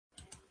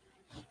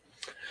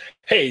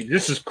Hey,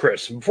 this is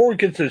Chris. Before we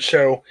get to the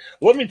show,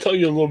 let me tell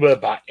you a little bit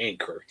about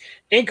Anchor.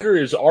 Anchor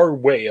is our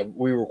way of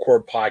we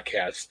record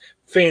podcasts.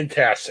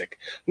 Fantastic.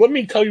 Let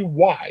me tell you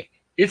why.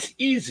 It's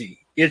easy.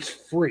 It's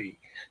free.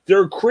 There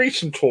are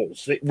creation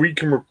tools that where you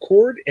can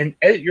record and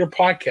edit your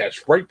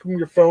podcast right from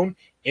your phone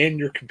and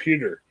your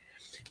computer.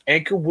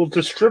 Anchor will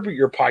distribute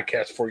your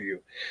podcast for you,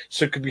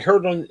 so it can be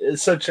heard on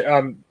such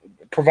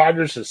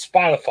providers as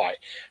Spotify,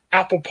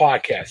 Apple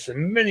Podcasts,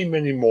 and many,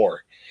 many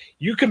more.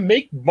 You can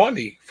make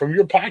money from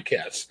your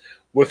podcast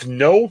with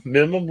no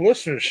minimum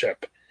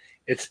listenership.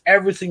 It's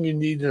everything you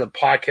need in a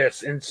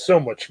podcast and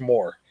so much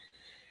more.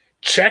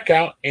 Check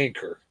out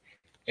Anchor,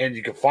 and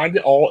you can find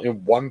it all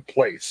in one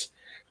place.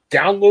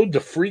 Download the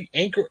free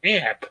Anchor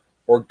app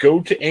or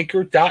go to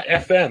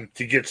anchor.fm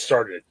to get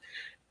started.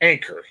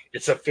 Anchor,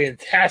 it's a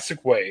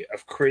fantastic way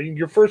of creating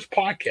your first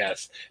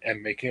podcast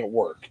and making it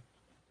work.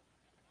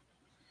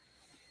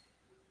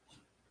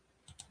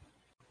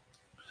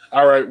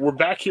 All right, we're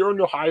back here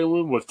on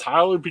Ohioan with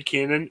Tyler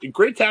Buchanan.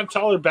 Great to have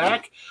Tyler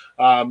back.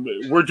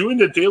 We're doing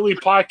the daily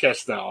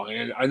podcast now,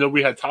 and I know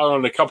we had Tyler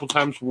on a couple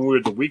times when we were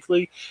at the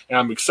weekly, and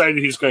I'm excited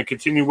he's going to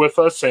continue with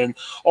us, and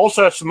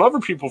also have some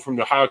other people from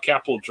the Ohio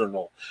Capital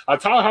Journal.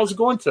 Tyler, how's it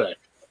going today?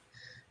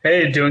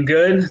 Hey, doing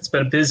good. It's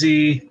been a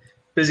busy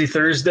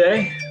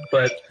Thursday,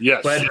 but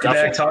yes, glad to be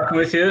back talking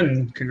with you,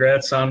 and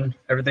congrats on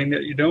everything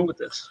that you're doing with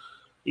this.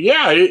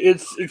 Yeah,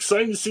 it's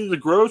exciting to see the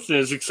growth, and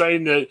it's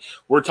exciting that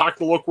we're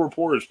talking to local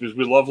reporters because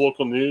we love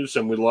local news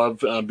and we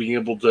love being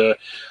able to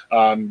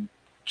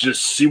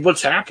just see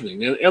what's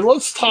happening. And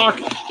let's talk.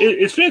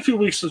 It's been a few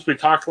weeks since we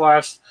talked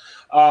last.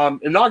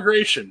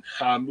 Inauguration.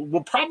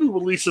 We'll probably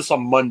release this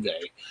on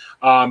Monday,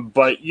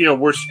 but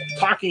we're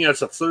talking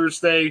as of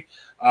Thursday.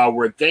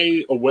 We're a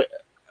day away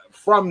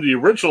from the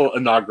original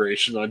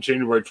inauguration on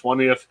January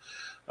 20th.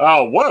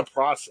 Oh, what a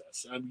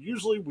process.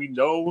 Usually we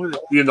know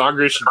the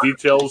inauguration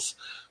details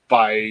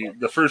by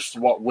the first,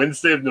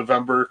 Wednesday of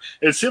November.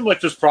 It seemed like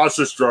this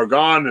process drug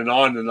on and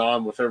on and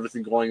on with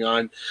everything going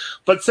on.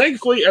 But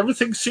thankfully,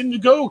 everything seemed to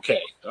go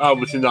okay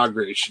with the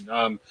inauguration.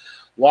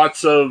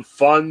 Lots of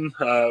fun.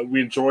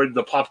 We enjoyed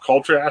the pop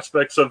culture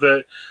aspects of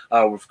it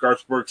with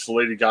Garth Brooks,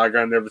 Lady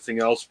Gaga, and everything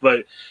else.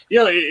 But,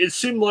 it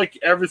seemed like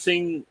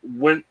everything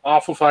went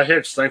off with a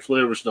hitch.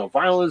 Thankfully, there was no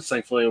violence.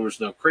 Thankfully, there was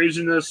no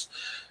craziness.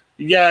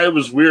 Yeah, it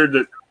was weird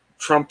that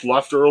Trump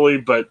left early,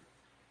 but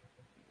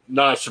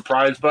not a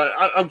surprise. But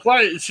I'm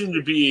glad it seemed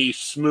to be a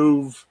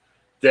smooth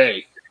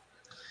day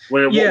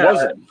when it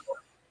wasn't.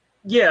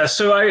 Yeah,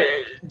 so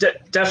I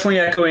definitely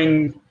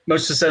echoing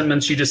most of the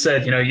sentiments you just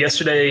said.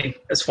 Yesterday,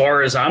 as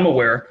far as I'm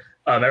aware,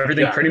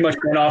 everything pretty much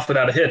went off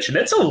without a hitch. And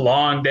it's a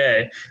long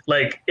day.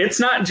 Like, it's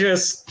not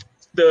just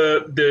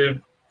the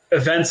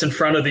events in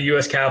front of the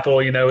U.S. Capitol,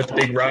 with the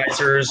big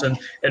risers and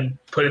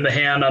putting the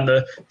hand on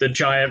the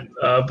giant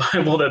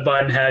Bible that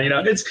Biden had.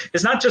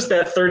 It's not just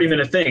that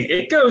 30-minute thing.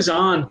 It goes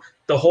on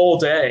the whole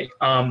day.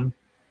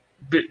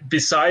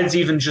 Besides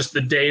even just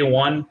the day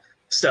one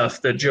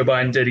stuff that Joe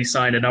Biden did, he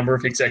signed a number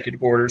of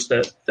executive orders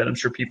that I'm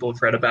sure people have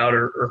read about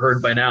or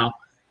heard by now.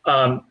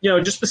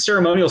 Just the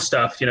ceremonial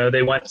stuff.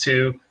 They went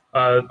to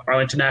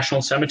Arlington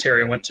National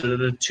Cemetery, went to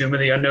the Tomb of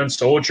the Unknown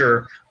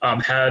Soldier,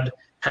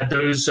 had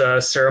those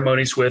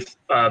ceremonies with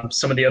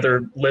some of the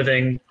other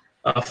living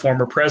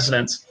former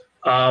presidents.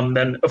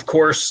 Then, of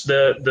course,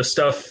 the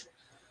stuff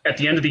at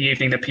the end of the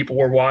evening that people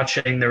were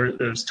watching, there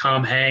was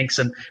Tom Hanks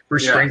and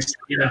Bruce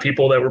Springsteen and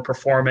people that were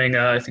performing,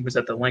 I think it was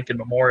at the Lincoln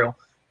Memorial.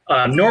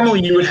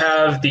 Normally, you would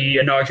have the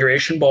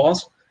inauguration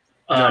balls.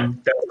 That's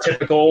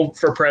typical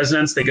for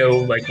presidents. They go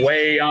like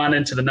way on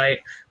into the night.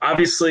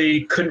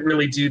 Obviously, couldn't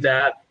really do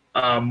that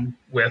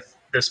with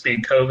this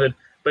being COVID.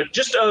 But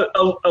just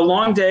a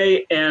long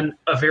day and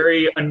a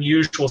very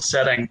unusual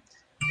setting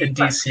in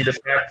D.C. The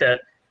fact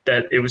that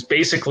it was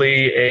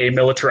basically a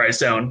militarized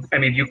zone. I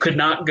mean, you could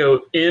not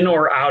go in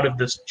or out of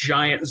this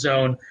giant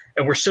zone.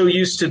 And we're so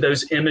used to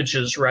those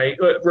images, right?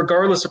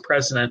 Regardless of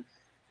president,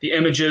 the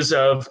images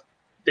of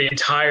the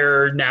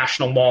entire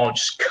National Mall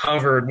just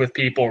covered with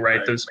people,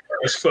 right? Those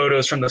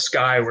photos from the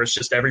sky where it's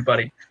just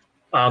everybody.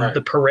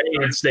 The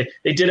parades,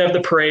 they did have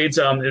the parades.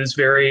 It was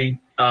very,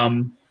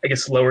 I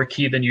guess, lower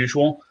key than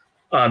usual.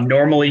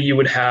 Normally, you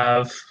would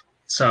have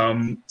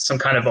some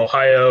kind of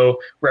Ohio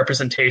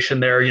representation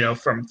there,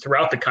 from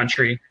throughout the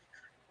country.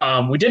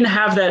 We didn't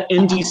have that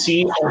in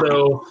D.C.,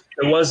 although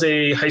there was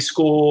a high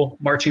school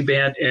marching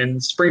band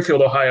in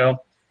Springfield,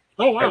 Ohio.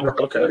 Oh, wow.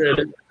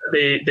 Okay.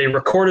 They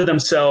recorded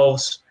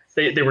themselves.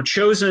 They were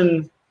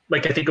chosen,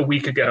 like, I think a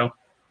week ago,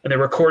 and they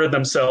recorded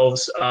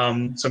themselves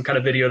some kind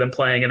of video of them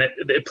playing, and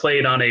it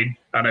played on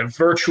a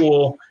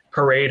virtual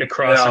parade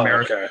across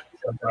America.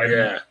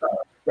 Okay.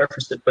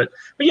 Referenced it, but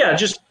yeah,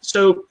 just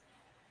so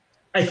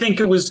I think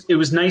it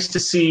was nice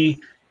to see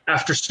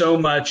after so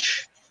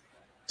much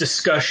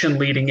discussion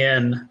leading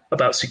in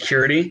about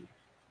security.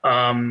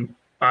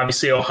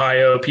 Obviously,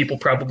 Ohio, people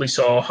probably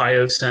saw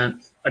Ohio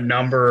sent a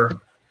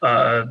number,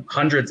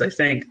 hundreds, I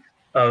think,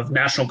 of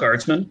National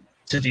Guardsmen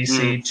to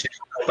D.C. to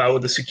help out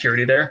with the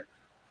security there.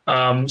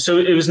 So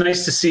it was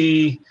nice to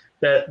see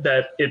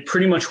that it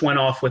pretty much went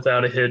off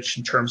without a hitch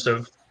in terms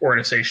of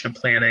organization and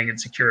planning and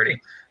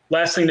security.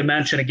 Last thing to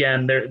mention,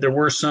 again, there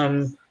were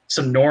some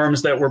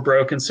norms that were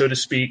broken, so to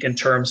speak, in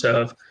terms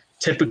of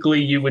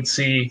typically you would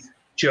see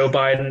Joe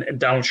Biden and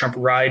Donald Trump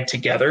ride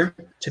together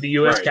to the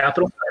U.S.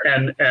 Capitol,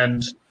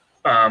 and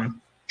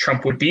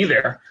Trump would be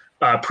there,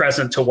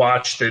 present to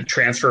watch the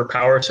transfer of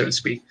power, so to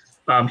speak.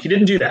 He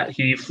didn't do that.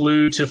 He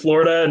flew to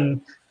Florida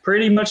and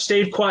pretty much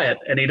stayed quiet,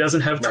 and he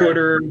doesn't have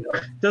Twitter.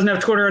 Doesn't have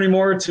Twitter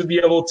anymore to be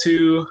able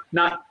to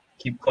not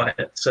keep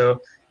quiet.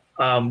 So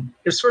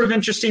it's sort of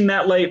interesting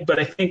that late, but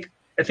I think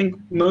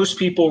most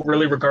people,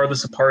 really,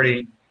 regardless of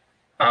party,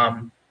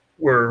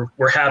 were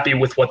happy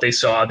with what they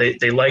saw.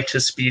 They liked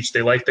his speech.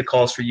 They liked the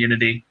calls for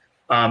unity,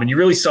 and you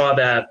really saw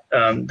that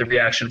the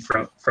reaction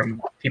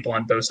from people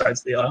on both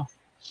sides of the aisle.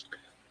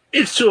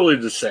 It's too early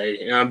to say,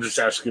 and I'm just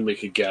asking to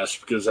make a guess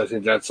because I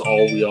think that's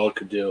all we all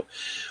could do.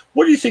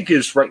 What do you think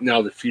is right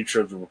now the future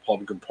of the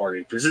Republican Party?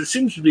 Because it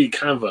seems to be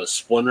kind of a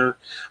splinter.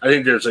 I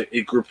think there's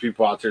a group of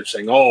people out there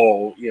saying,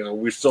 "Oh,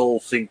 we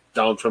still think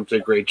Donald Trump did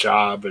a great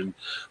job, and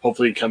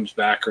hopefully he comes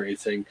back or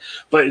anything."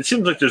 But it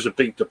seems like there's a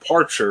big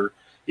departure.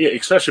 Yeah,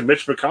 especially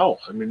Mitch McConnell.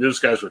 I mean, those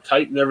guys were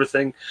tight and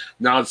everything.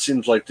 Now it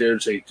seems like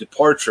there's a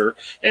departure,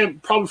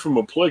 and probably from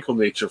a political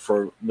nature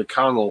for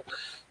McConnell.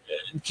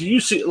 Do you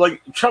see,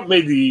 like, Trump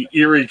made the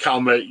eerie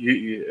comment,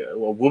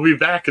 we'll be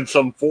back in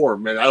some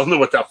form, and I don't know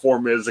what that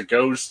form is, a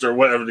ghost or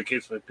whatever the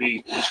case might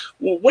be.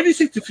 Well, what do you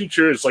think the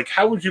future is? Like,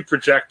 how would you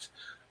project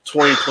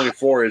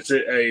 2024? Is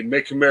it a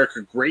Make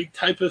America Great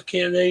type of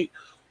candidate,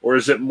 or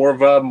is it more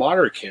of a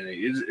moderate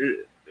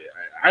candidate?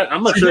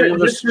 I'm not sure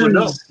anyone else would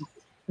know.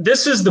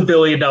 This is the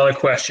billion-dollar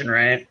question,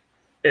 right?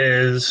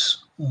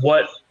 Is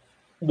what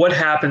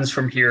happens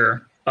from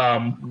here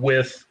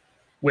with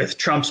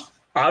Trump's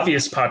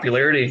obvious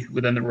popularity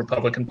within the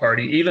Republican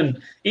Party,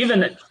 even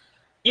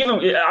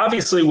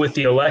obviously with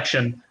the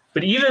election,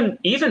 but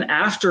even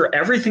after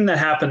everything that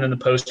happened in the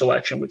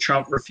post-election, with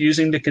Trump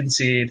refusing to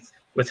concede,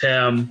 with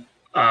him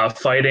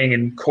fighting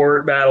in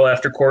court battle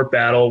after court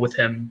battle, with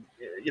him,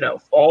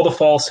 all the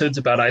falsehoods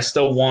about I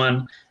still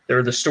won. There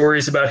are the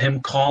stories about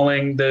him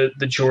calling the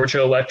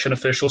Georgia election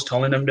officials,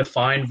 telling them to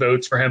find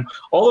votes for him.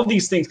 All of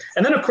these things,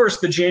 and then of course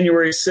the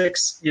January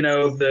 6th.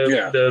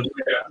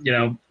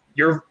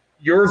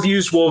 Your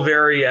views will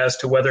vary as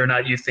to whether or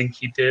not you think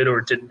he did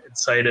or didn't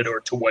incite it, or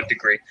to what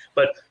degree.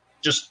 But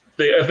just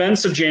the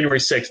events of January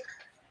 6th,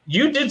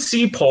 you did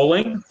see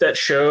polling that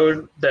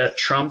showed that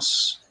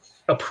Trump's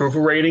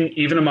approval rating,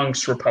 even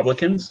amongst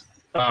Republicans,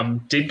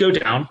 did go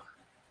down.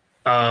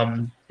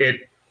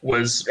 It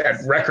was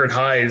at record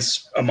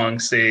highs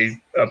amongst a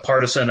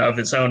partisan of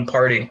his own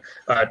party,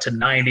 to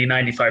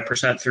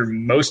 95% through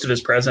most of his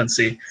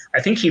presidency.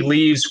 I think he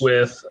leaves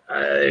with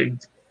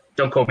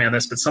don't quote me on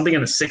this, but something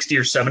in the 60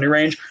 or 70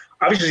 range.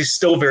 Obviously, he's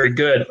still very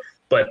good,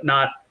 but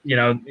not,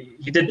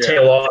 he did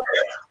tail off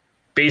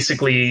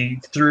basically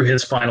through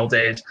his final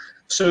days.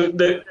 So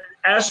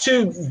as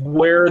to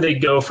where they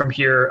go from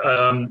here,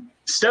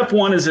 step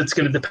one is it's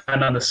going to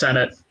depend on the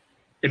Senate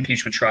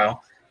impeachment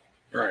trial.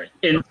 Right.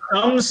 In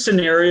some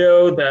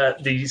scenario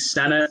that the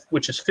Senate,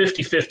 which is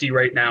 50-50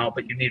 right now,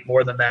 but you need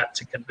more than that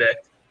to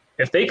convict,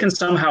 if they can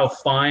somehow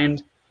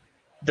find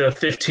the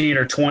 15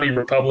 or 20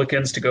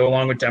 Republicans to go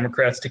along with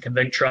Democrats to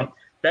convict Trump,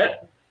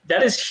 that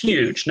is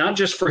huge, not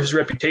just for his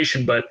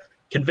reputation, but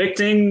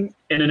convicting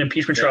in an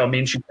impeachment trial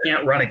means you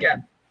can't run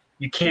again.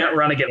 You can't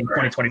run again in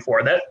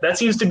 2024. That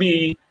seems to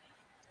be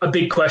a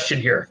big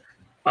question here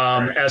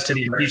as to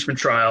the impeachment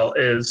trial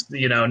is,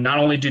 not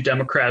only do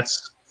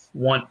Democrats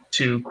want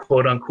to,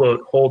 quote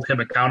unquote, hold him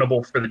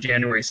accountable for the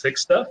January 6th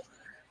stuff,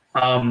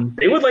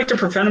 they would like to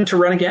prevent him to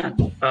run again.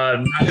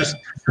 Not just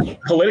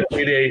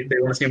politically, they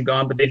want to see him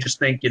gone, but they just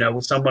think,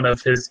 with someone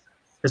of his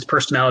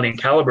personality and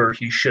caliber,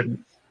 he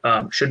should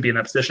be in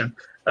that position.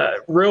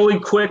 Really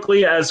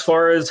quickly, as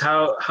far as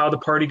how the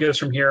party goes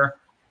from here,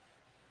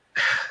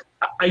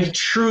 I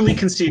truly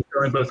can see it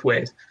going both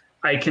ways.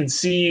 I can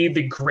see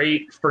the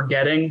great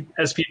forgetting,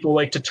 as people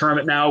like to term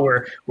it now,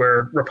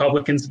 where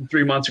Republicans in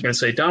 3 months are going to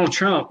say, Donald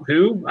Trump,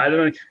 who? I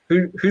don't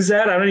know. Who's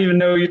that? I don't even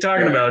know who you're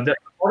talking about.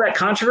 All that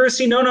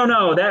controversy? No.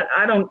 That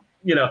I don't,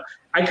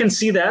 I can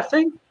see that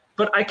thing,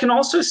 but I can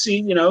also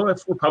see,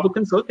 if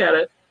Republicans look at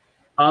it,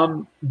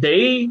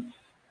 they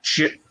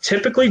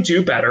typically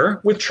do better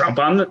with Trump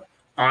on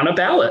a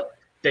ballot.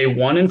 They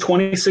won in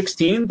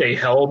 2016. They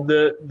held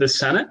the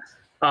Senate.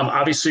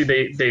 Obviously,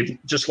 they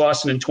just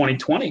lost it in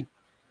 2020.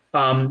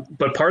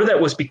 But part of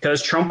that was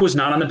because Trump was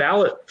not on the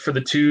ballot for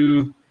the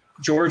two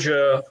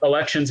Georgia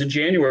elections in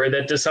January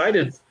that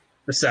decided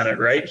the Senate,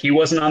 right? He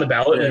wasn't on the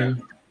ballot,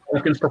 and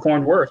Republicans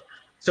performed worse.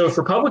 So if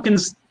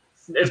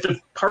the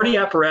party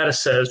apparatus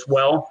says,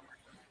 well,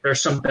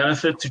 there's some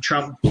benefit to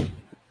Trump's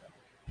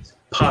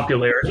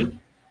popularity,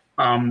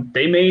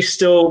 they may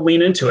still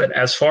lean into it.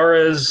 As far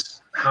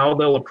as how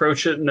they'll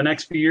approach it in the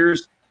next few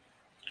years,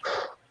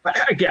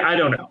 I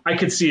don't know. I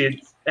could see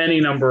it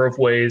any number of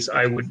ways,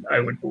 I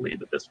would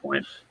believe at this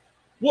point.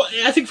 Well,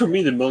 I think for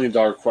me, the $1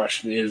 million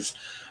question is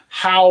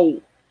how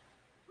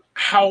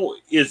how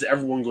is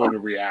everyone going to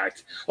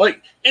react?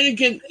 Like, and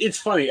again, it's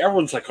funny.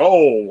 Everyone's like,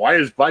 "Oh, why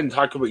is Biden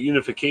talking about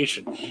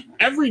unification?"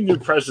 Every new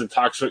president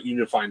talks about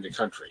unifying the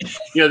country.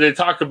 They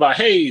talk about,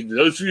 "Hey,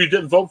 those of you who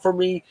didn't vote for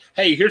me,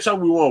 hey, here's how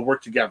we want to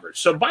work together."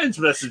 So Biden's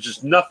message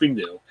is nothing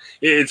new.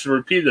 It's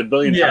repeated a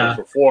billion times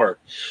before.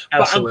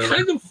 Absolutely.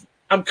 But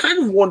I'm kind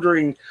of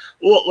wondering.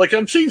 Well, like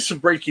I'm seeing some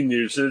breaking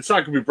news, and it's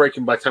not going to be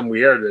breaking by the time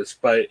we air this.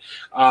 But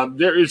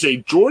there is a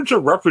Georgia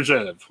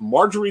representative,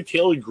 Marjorie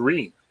Taylor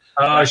Greene.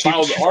 She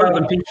filed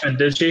impeachment,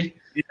 did she?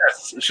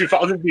 Yes, she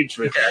filed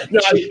impeachment. Okay. No,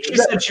 she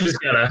said she was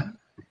gonna.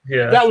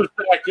 Yeah, that was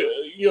like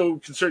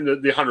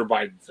concerning the Hunter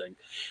Biden thing.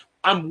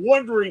 I'm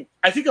wondering.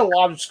 I think a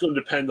lot of it's going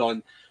to depend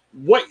on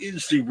what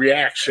is the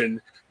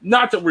reaction.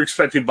 Not that we're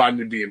expecting Biden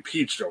to be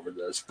impeached over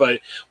this,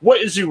 but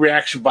what is the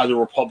reaction by the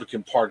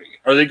Republican Party?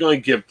 Are they going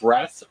to give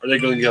breath? Are they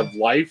going to give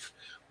life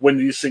when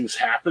these things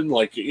happen?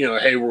 Like,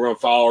 hey, we're going to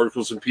file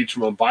articles of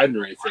impeachment on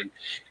Biden or anything.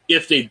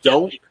 If they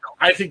don't,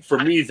 I think for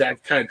me,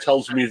 that kind of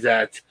tells me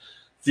that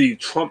the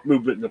Trump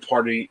movement in the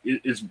party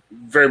is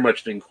very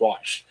much being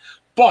quashed.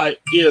 But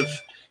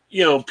if,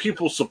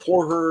 people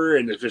support her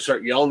and if they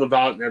start yelling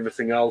about it and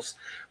everything else,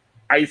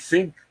 I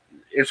think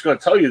it's going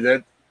to tell you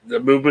that the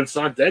movement's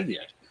not dead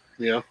yet.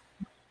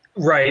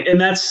 Right.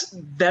 And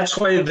that's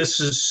why this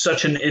is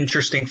such an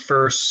interesting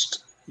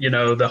first, the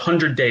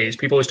 100 days.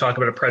 People always talk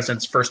about a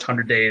president's first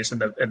 100 days and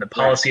the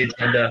policy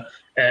agenda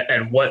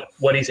and what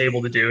he's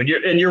able to do.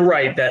 And you're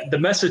right that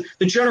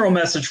the general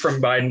message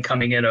from Biden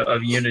coming in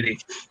of unity,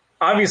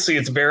 obviously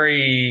it's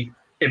very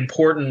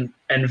important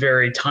and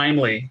very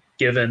timely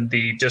given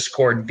the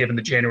discord and given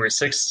the January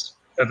 6th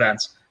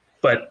events.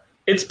 But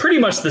it's pretty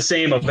much the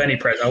same of any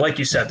president. Like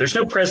you said, there's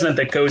no president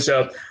that goes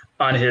up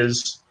on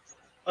his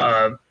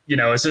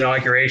his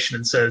inauguration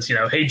and says,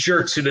 hey,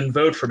 jerks who didn't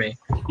vote for me.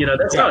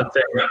 That's not a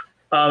thing.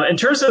 In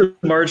terms of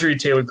the Marjorie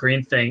Taylor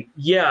Greene thing,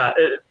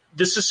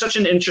 this is such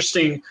an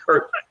interesting,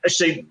 or I should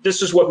say,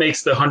 this is what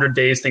makes the 100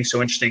 days thing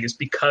so interesting is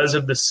because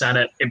of the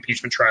Senate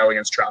impeachment trial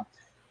against Trump.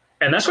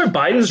 And that's why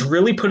Biden's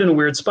really put in a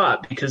weird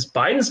spot because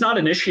Biden's not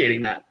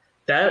initiating that.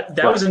 That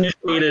was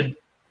initiated,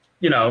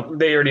 they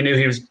already knew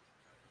he was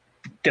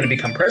going to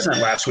become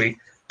president last week,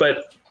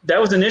 but that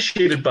was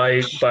initiated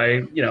by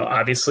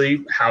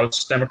obviously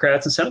House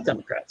Democrats and Senate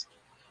Democrats.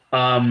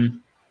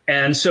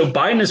 And so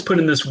Biden is put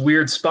in this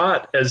weird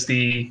spot as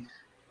the,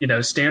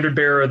 standard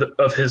bearer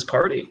of his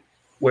party,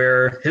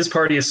 where his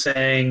party is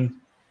saying,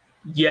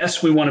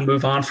 yes, we want to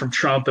move on from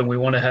Trump and we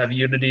want to have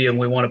unity and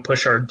we want to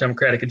push our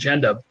democratic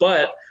agenda,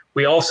 but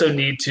we also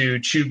need to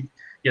chew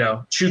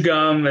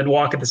gum and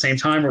walk at the same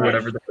time or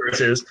whatever the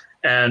phrase is.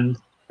 And,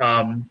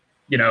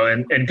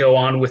 and go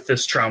on with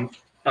this Trump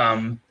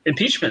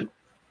impeachment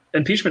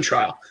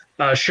trial.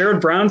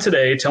 Sherrod Brown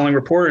today telling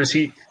reporters,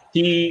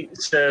 he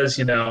says,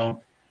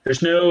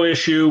 there's no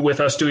issue with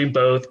us doing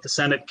both. The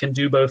Senate can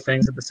do both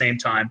things at the same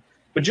time.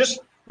 But just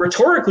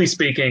rhetorically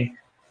speaking,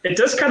 it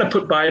does kind of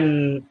put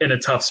Biden in a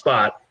tough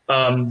spot.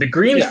 The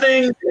Greene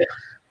thing,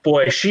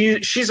 boy,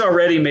 she's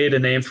already made a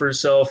name for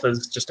herself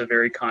as just a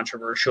very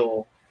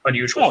controversial,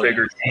 unusual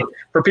figure. Yeah.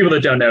 For people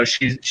that don't know,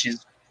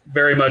 she's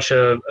very much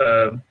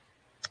a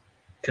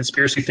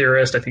conspiracy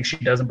theorist. I think she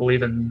doesn't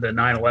believe in the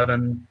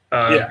 9/11.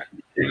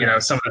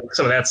 Some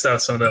of that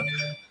stuff, some of the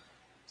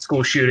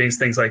school shootings,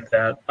 things like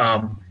that.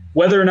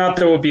 Whether or not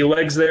there will be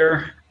legs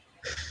there,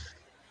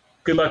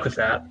 good luck with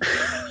that.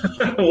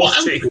 We'll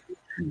see.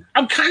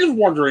 I'm kind of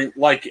wondering,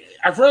 like,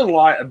 I've read a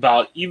lot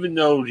about, even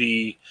though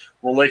the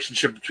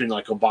relationship between,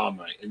 like,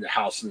 Obama and the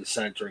House and the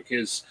Senate during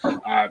his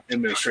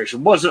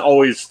administration wasn't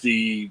always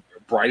the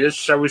brightest,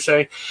 shall we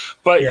say.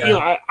 But,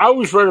 I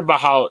always read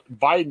about how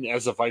Biden,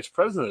 as a vice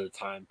president at the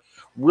time,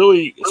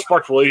 really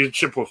sparked a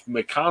relationship with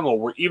McConnell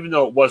where even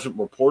though it wasn't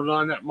reported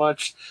on that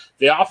much,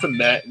 they often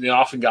met and they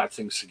often got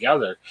things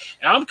together.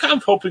 And I'm kind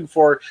of hoping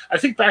for, I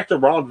think back to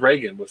Ronald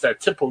Reagan with that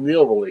Tip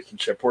O'Neill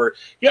relationship where,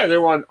 they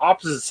were on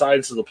opposite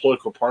sides of the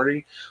political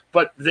party,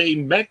 but they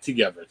met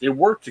together. They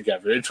worked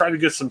together. They tried to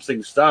get some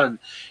things done.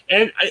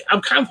 And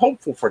I'm kind of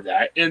hopeful for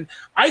that. And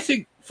I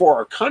think for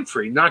our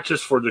country, not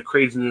just for the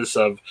craziness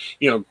of,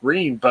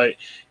 Greene, but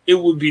it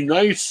would be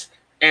nice.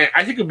 And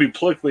I think it would be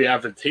politically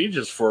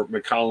advantageous for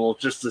McConnell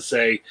just to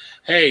say,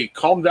 hey,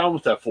 calm down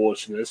with that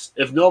foolishness.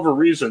 If no other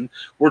reason,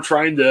 we're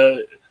trying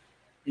to,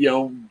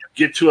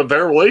 get to a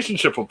better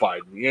relationship with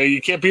Biden.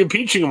 You can't be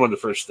impeaching him on the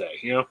first day,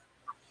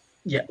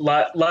 Yeah,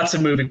 lots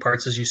of moving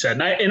parts, as you said.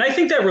 And I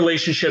think that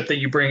relationship that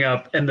you bring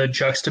up and the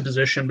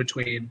juxtaposition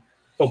between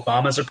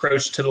Obama's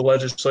approach to the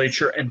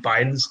legislature and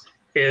Biden's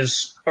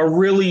is a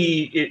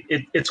really,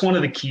 it's one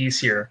of the keys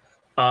here.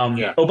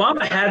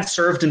 Obama had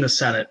served in the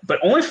Senate, but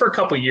only for a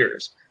couple of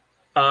years.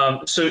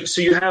 So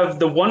you have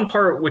the one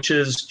part, which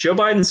is Joe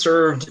Biden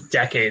served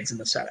decades in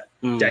the Senate,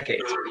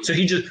 decades. So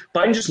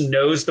Biden just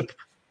knows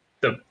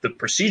the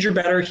procedure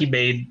better. He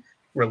made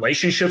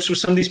relationships with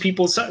some of these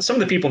people. Some of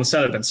the people in the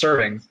Senate have been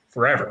serving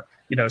forever,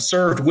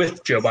 served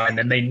with Joe Biden,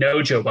 and they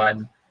know Joe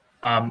Biden,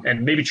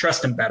 and maybe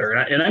trust him better.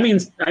 And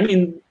I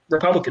mean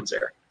Republicans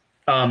there.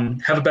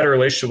 have a better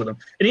relationship with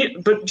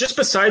them. But just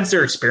besides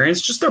their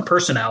experience, just their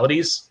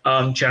personalities.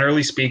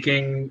 Generally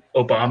speaking,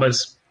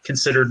 Obama's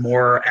considered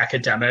more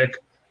academic,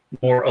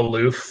 more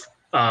aloof,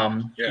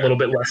 a little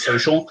bit less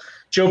social.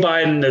 Joe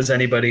Biden, as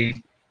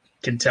anybody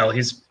can tell,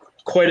 he's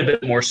quite a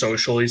bit more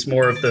social. He's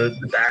more of the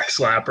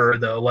backslapper,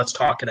 the let's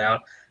talk it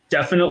out.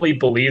 Definitely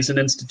believes in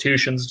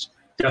institutions,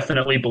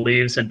 definitely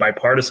believes in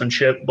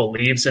bipartisanship,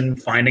 believes in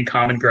finding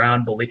common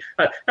ground.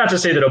 Not to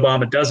say that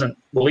Obama doesn't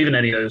believe in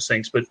any of those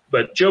things,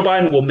 but Joe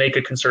Biden will make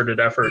a concerted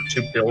effort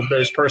to build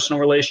those personal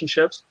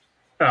relationships.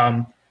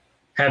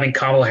 Having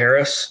Kamala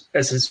Harris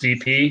as his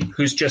VP,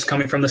 who's just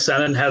coming from the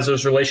Senate and has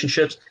those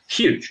relationships,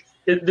 huge.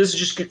 This is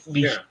just going to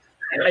be. Yeah.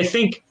 I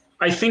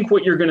think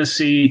what you're going to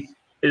see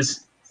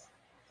is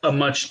a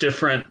much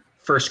different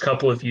first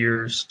couple of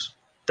years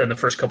than the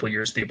first couple of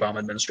years of the Obama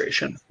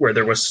administration, where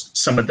there was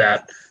some of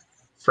that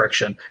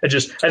friction. I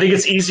think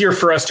it's easier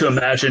for us to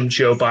imagine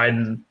Joe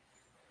Biden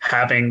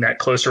having that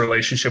closer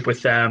relationship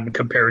with them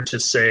compared to,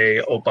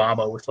 say,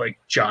 Obama with like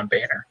John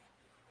Boehner.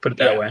 Put it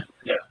that way.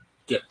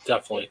 Yeah,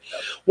 definitely.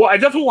 Well, I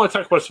definitely want to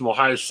talk about some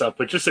Ohio stuff,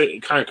 but just to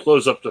kind of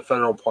close up the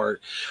federal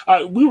part,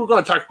 we were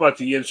going to talk about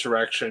the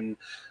insurrection.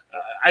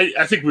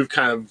 I think we've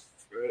kind of,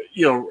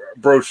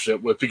 broached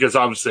it with, because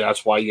obviously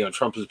that's why,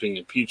 Trump is being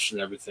impeached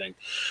and everything.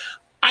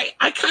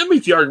 I kind of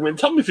make the argument,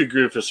 tell me if you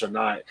agree with this or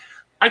not,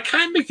 I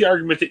kind of make the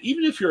argument that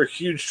even if you're a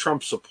huge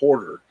Trump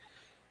supporter,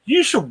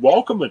 you should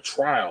welcome a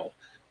trial,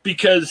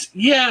 because,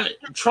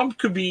 Trump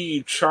could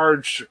be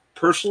charged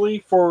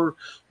personally for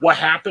what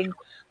happened,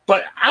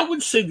 but I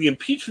would say the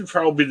impeachment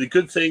trial would be the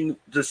good thing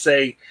to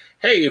say,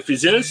 hey, if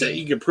he's innocent,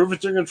 he can prove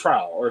it during a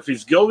trial. Or if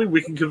he's guilty,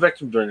 we can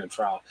convict him during a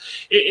trial.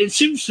 It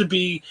seems to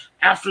be,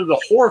 after the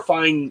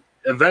horrifying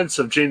events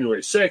of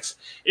January 6th,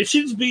 it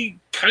seems to be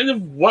kind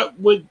of what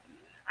would,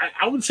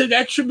 I would say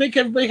that should make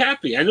everybody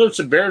happy. I know it's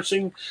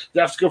embarrassing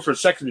to have to go for a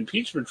second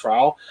impeachment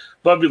trial,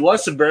 but it'd be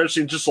less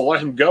embarrassing just to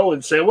let him go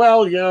and say,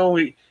 well,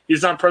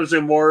 he's not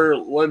president anymore,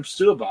 let him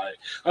stew about it.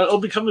 It'll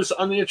become this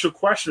unanswered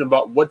question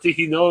about what did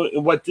he know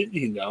and what didn't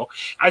he know.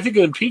 I think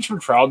an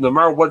impeachment trial, no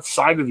matter what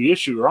side of the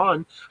issue you're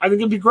on, I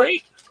think it'd be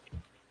great.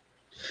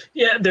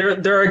 Yeah,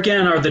 there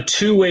again are the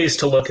two ways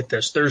to look at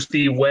this. There's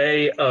the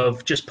way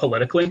of just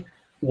politically,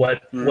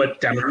 what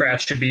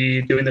Democrats should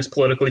be doing this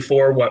politically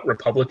for, what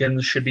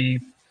Republicans should be,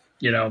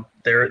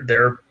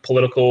 their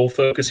political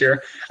focus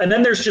here. And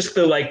then there's just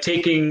the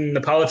taking the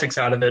politics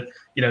out of it.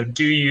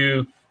 Do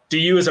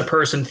you as a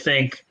person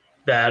think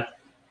that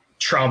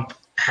Trump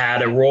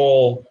had a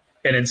role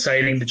in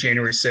inciting the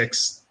January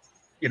 6th,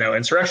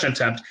 insurrection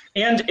attempt?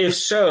 And if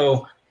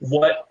so,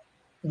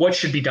 what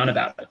should be done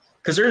about it?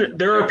 Because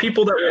there are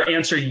people that will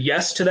answer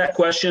yes to that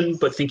question,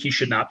 but think he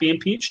should not be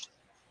impeached,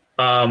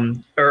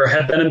 or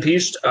have been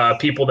impeached.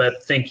 People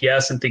that think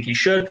yes and think he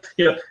should.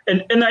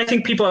 And I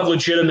think people have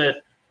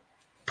legitimate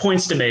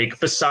points to make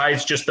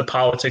besides just the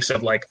politics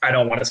of I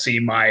don't want to see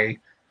my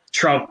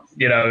Trump,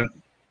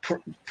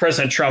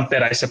 President Trump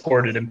that I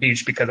supported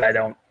impeached because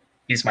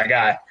he's my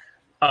guy.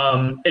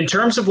 In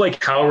terms of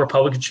how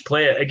Republicans should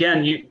play it,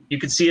 again, you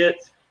could see it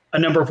a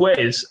number of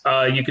ways.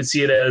 You could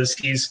see it as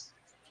he's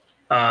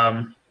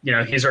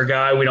our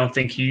guy. We don't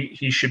think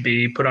he should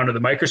be put under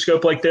the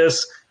microscope like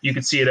this. You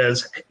could see it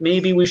as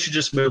maybe we should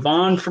just move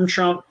on from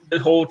Trump, the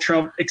whole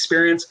Trump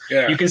experience.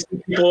 Yeah. You can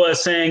see people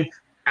as saying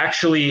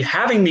actually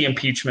having the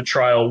impeachment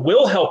trial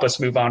will help us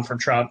move on from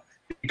Trump,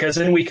 because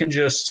then we can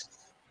just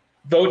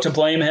vote to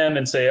blame him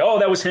and say, oh,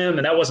 that was him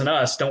and that wasn't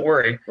us. Don't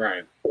worry.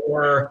 Right.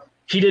 Or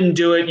he didn't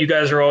do it. You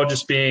guys are all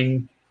just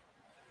being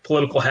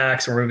political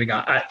hacks and we're moving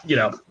on.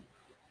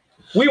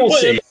 We will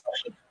see.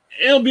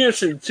 It'll be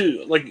interesting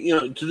too.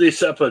 Do they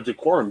set up a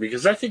decorum?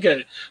 Because I think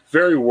at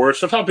very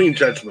worst, without being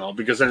judgmental,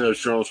 because I know as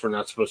journalists we're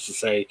not supposed to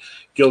say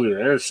guilty or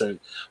innocent,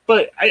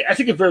 but I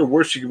think at very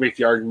worst you can make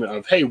the argument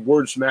of, hey,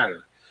 words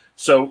matter.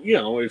 So,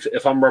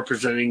 if I'm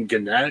representing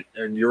Gannett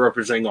and you're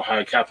representing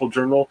Ohio Capital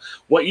Journal,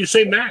 what you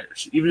say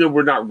matters, even though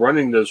we're not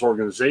running those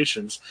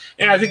organizations.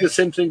 And I think the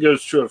same thing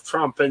goes true of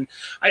Trump. And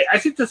I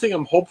think the thing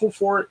I'm hopeful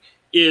for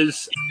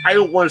is, I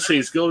don't want to say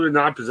he's guilty or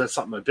not because that's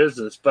not my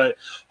business, but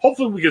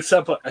hopefully we can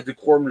set up a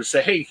decorum to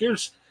say, hey,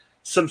 here's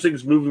some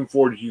things moving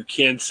forward you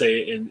can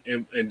say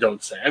and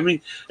don't say. I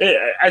mean,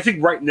 I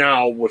think right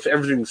now with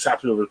everything that's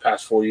happened over the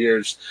past 4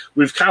 years,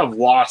 we've kind of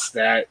lost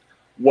that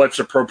what's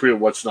appropriate,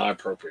 what's not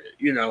appropriate,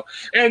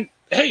 And,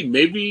 hey,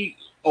 maybe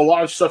a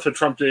lot of stuff that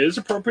Trump did is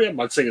appropriate. I'm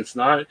not saying it's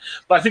not,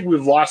 but I think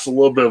we've lost a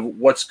little bit of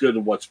what's good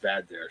and what's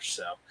bad there.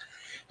 So,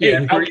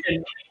 yeah.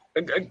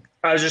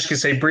 I was just going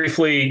to say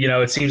briefly,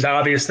 it seems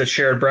obvious that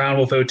Sherrod Brown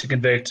will vote to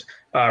convict.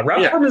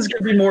 Ralph Norman's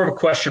going to be more of a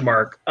question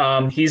mark.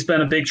 He's been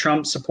a big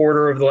Trump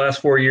supporter over the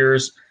last 4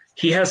 years.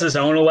 He has his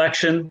own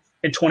election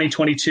in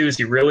 2022. Is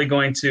he really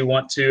going to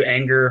want to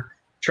anger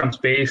Trump's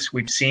base?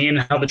 We've seen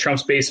how the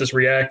Trump's base has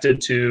reacted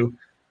to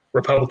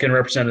Republican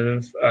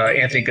Representative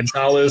Anthony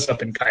Gonzalez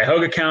up in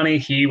Cuyahoga County.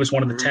 He was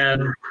one of the 10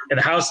 in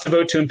the House to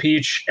vote to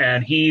impeach,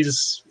 and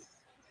he's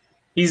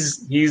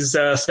he's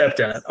stepped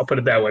in it. I'll put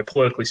it that way,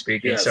 politically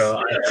speaking. Yes.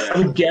 So I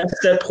would guess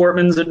that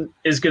Portman's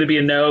is going to be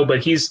a no,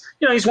 but he's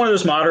one of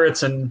those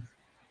moderates, and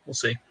we'll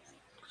see.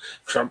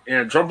 Trump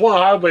won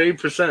Ohio by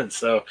 8%.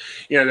 So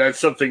that's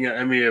something.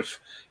 I mean, if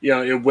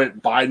it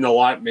went Biden a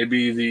lot,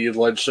 maybe the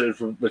legislators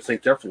would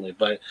think differently.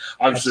 But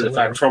obviously, the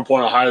fact Trump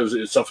won Ohio is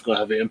definitely going to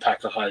have an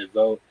impact on how you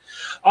vote.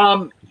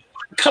 A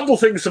couple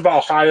things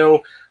about Ohio.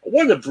 I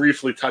wanted to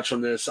briefly touch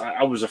on this.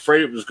 I was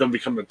afraid it was going to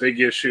become a big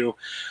issue.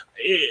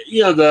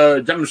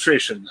 The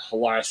demonstration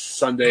last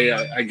Sunday,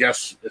 I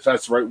guess, if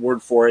that's the right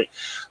word for it.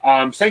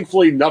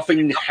 Thankfully,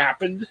 nothing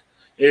happened.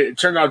 It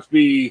turned out to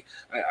be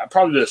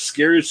probably the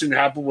scariest thing that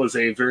happened was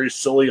a very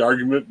silly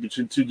argument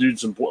between two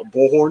dudes in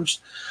bullhorns.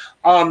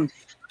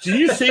 Do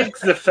you think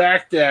the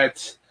fact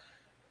that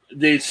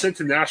they sent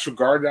the National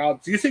Guard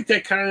out, do you think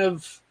that kind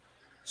of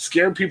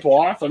scared people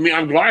off? I mean,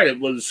 I'm glad it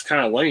was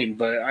kind of lame,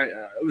 but I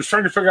was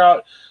trying to figure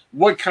out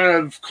what kind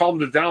of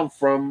calmed it down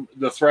from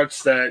the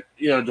threats that,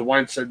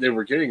 DeWine said they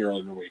were getting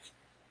earlier in the week.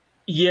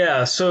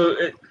 Yeah, so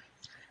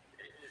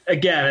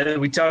again,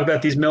 we talk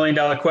about these $1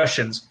 million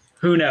questions.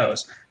 Who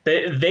knows?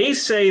 They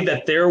say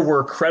that there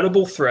were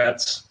credible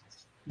threats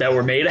that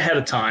were made ahead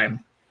of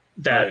time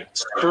that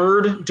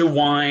spurred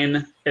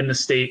DeWine and the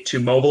state to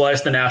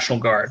mobilize the National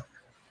Guard.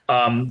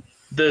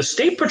 The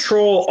State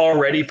Patrol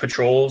already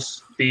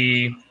patrols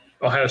the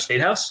Ohio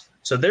Statehouse,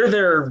 so they're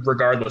there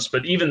regardless,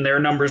 but even their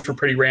numbers were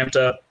pretty ramped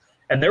up.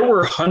 And there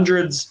were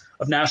hundreds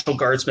of National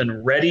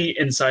Guardsmen ready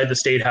inside the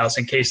Statehouse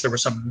in case there were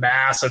some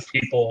mass of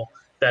people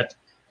that,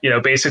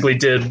 basically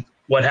did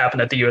what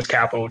happened at the U.S.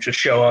 Capitol, which is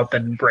show up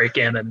and break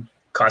in and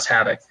cause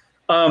havoc.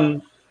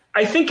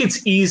 I think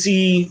it's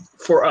easy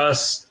for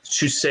us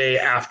to say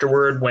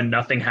afterward when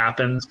nothing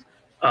happens,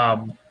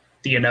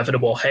 the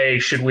inevitable, hey,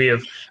 should we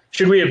have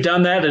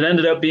done that? It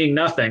ended up being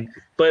nothing.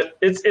 But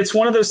it's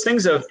one of those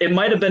things of it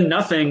might have been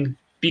nothing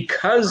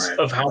because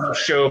of how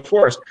much show of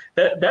force.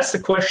 That's the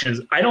question.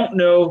 Is I don't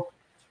know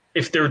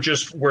if there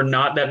just were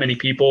not that many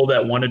people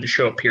that wanted to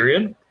show up,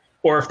 period,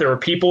 or if there were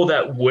people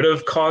that would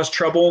have caused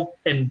trouble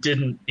and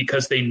didn't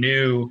because they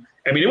knew.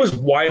 I mean, it was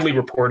widely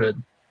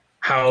reported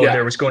how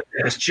there was going to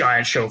be this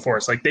giant show of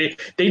force. Like they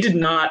did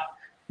not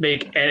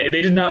make any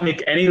of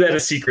that a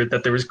secret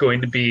that there was going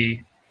to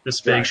be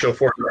this big show of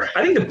force.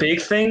 I think the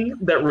big thing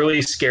that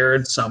really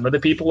scared some of the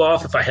people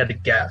off, if I had to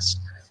guess,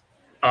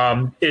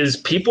 is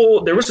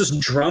people. There was this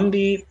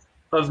drumbeat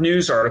of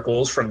news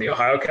articles from the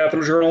Ohio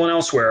Capitol Journal and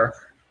elsewhere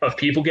of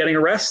people getting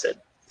arrested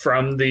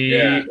from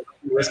the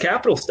U.S.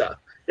 Capitol stuff.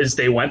 Is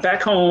they went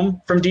back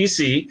home from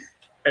D.C.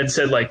 and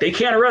said, like, they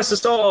can't arrest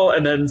us all,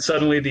 and then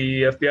suddenly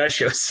the FBI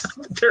shows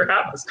up at their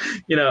house.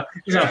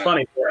 It's not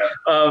funny.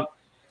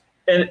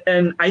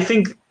 And I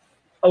think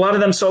a lot of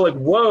them saw, like,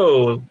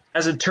 whoa,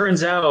 as it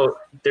turns out,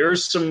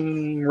 there's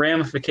some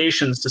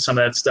ramifications to some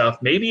of that stuff.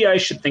 Maybe I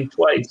should think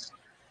twice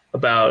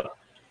about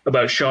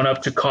showing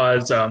up to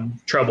cause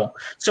trouble.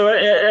 So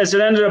as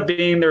it ended up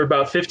being, there were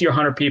about 50 or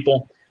 100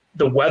 people.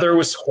 The weather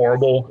was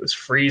horrible. It was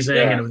freezing,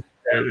 and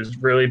it was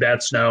really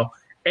bad snow.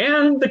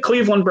 And the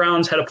Cleveland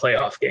Browns had a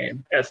playoff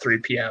game at 3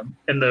 p.m.,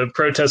 and the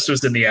protest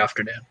was in the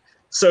afternoon.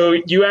 So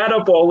you add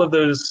up all of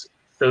those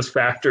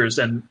factors,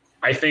 and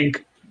I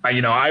think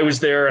I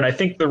was there, and I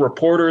think the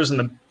reporters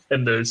and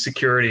the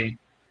security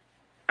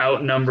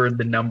outnumbered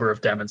the number of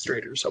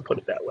demonstrators. I'll put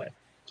it that way.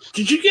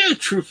 Did you get a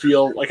true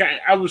feel? Like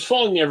I was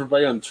following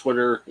everybody on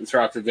Twitter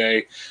throughout the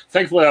day.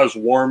 Thankfully, I was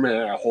warm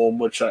and at home,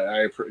 which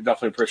I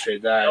definitely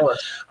appreciate that.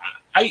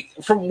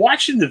 From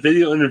watching the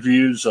video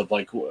interviews of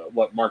like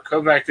what Mark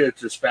Kovac did at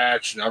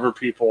Dispatch and other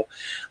people,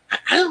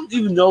 I don't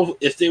even know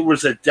if there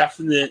was a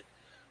definite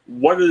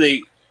what are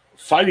they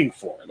fighting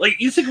for. Like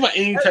you think about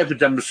any type of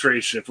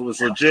demonstration, if it was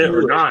legit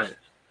or not.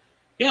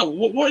 Yeah,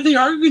 what are they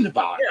arguing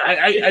about?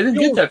 I didn't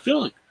get that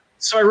feeling.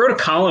 So I wrote a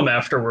column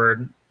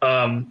afterward.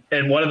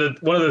 And one of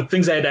the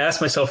things I had to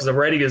ask myself as I'm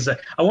writing is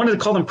that I wanted to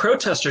call them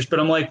protesters, but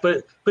I'm like,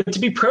 but to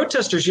be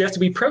protesters, you have to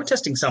be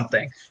protesting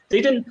something.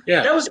 They didn't.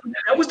 Yeah. That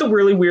was the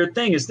really weird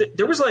thing is that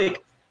there was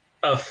like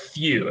a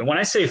few, and when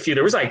I say a few,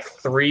 there was like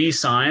 3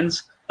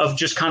 signs of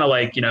just kind of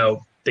like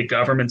the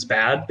government's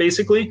bad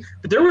basically.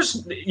 But there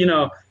was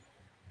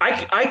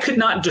I could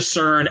not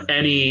discern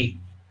any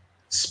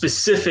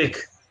specific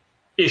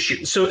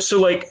issue. So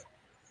like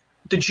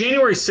the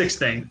January 6th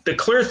thing, the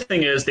clear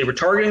thing is they were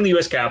targeting the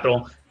U.S.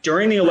 Capitol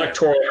during the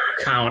electoral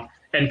count,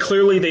 and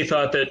clearly they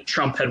thought that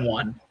Trump had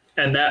won,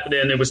 and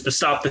then it was the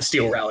Stop the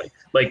Steal rally.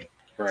 Like,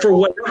 for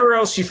whatever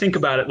else you think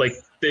about it, like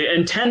the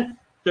intent,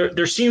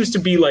 there seems to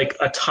be like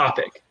a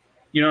topic.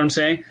 You know what I'm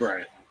saying?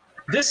 Right.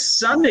 This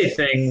Sunday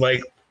thing,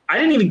 like, I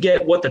didn't even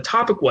get what the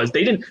topic was.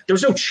 There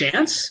was no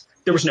chants.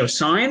 There was no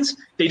signs.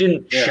 They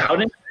didn't shout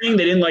anything.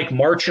 They didn't like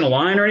march in a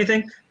line or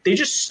anything. They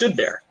just stood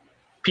there.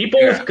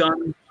 People with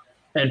guns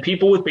and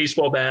people with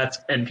baseball bats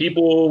and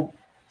people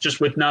just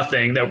with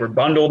nothing that were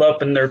bundled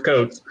up in their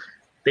coats.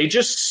 They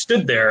just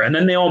stood there, and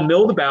then they all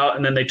milled about,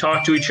 and then they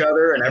talked to each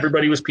other, and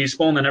everybody was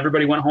peaceful, and then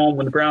everybody went home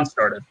when the Browns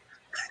started.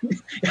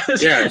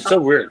 It's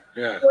so weird.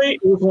 Yeah, it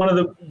was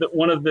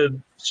one of the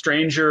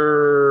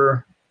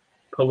stranger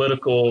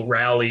political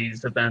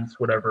rallies, events,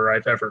 whatever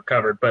I've ever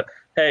covered. But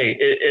hey,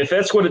 if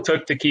that's what it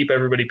took to keep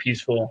everybody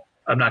peaceful,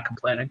 I'm not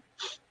complaining.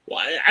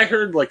 Well, I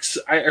heard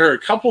a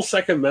couple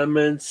Second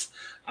Amendments,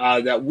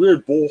 that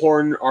weird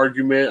bullhorn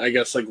argument. I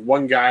guess like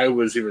one guy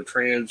was either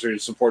trans or he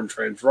supported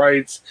trans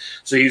rights,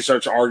 so he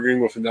starts arguing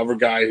with another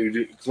guy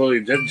who clearly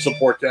didn't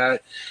support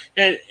that.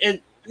 And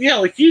yeah,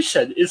 like you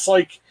said, it's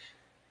like,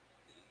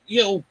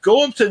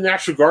 go up to the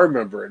National Guard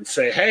member and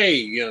say,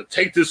 hey,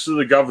 take this to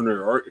the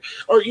governor,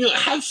 or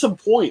have some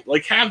point,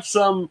 like have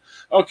some,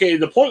 okay,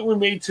 the point we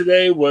made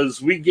today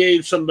was we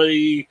gave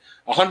somebody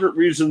 100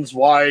 reasons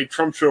why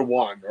Trump should have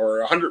won, or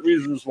 100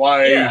 reasons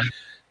why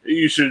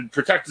you should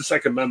protect the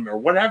Second Amendment, or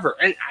whatever.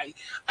 And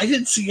I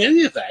didn't see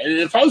any of that. And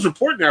if I was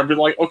reporting, I'd be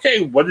like,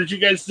 okay, what did you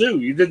guys do?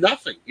 You did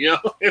nothing.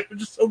 It was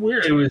just so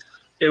weird.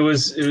 It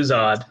was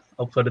odd.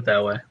 I'll put it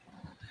that way.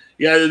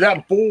 Yeah,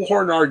 that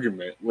bullhorn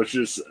argument, which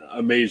is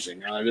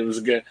amazing. It was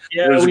a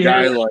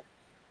guy.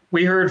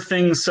 We heard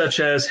things such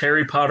as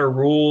Harry Potter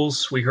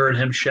rules. We heard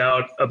him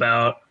shout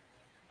about,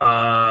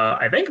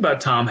 I think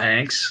about Tom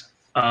Hanks.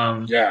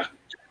 Yeah.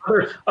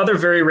 Other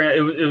very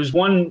random. It was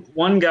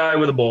one guy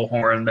with a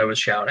bullhorn that was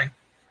shouting.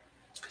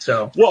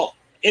 So well,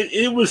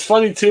 it was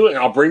funny too, and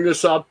I'll bring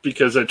this up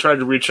because I tried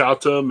to reach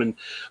out to him, and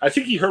I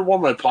think he heard one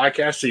of my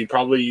podcasts, and he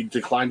probably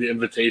declined the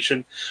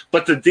invitation.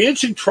 But the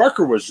dancing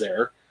trucker was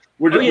there.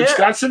 Which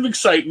got some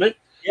excitement.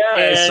 Yeah,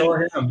 I saw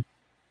him.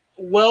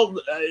 Well,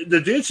 the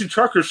dancing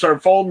trucker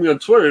started following me on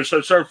Twitter, so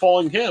I started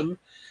following him.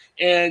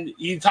 And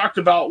he talked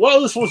about,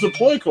 this wasn't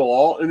political at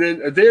all. And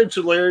then a day or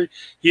two later,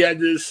 he had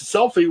this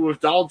selfie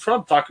with Donald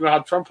Trump talking about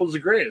how Trump was the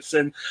greatest.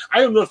 And I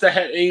don't know if that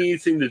had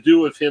anything to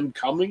do with him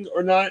coming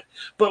or not,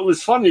 but it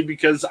was funny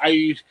because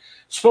I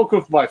spoke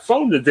with my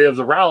phone the day of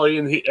the rally,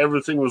 and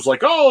everything was like,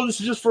 this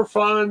is just for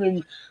fun,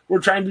 and we're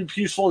trying to be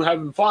peaceful and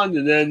having fun.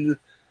 And then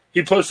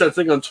he posted that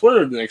thing on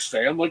Twitter the next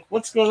day. I'm like,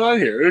 what's going on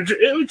here?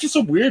 It was just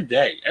a weird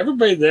day.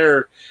 Everybody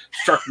there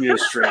struck me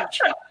as strange.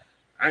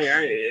 My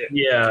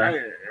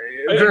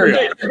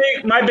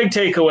big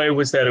takeaway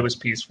was that it was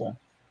peaceful.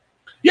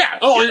 Yeah.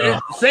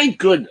 And thank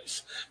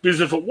goodness.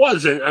 Because if it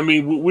wasn't,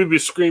 we'd be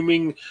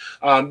screaming,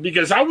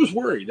 because I was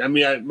worried.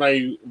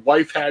 My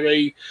wife had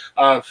a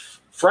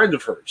friend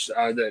of hers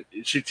that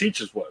she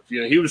teaches with.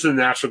 He was in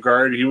the National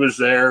Guard. He was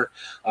there.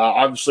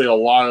 Obviously, a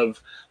lot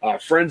of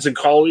friends and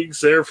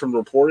colleagues there from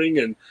reporting,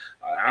 and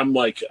I'm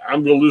like,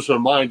 I'm going to lose my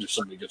mind if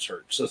somebody gets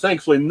hurt. So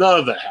thankfully, none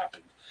of that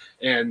happened.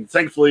 And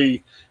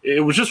thankfully,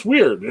 it was just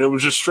weird, and it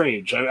was just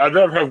strange. I'd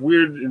rather have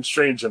weird and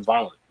strange than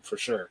violent, for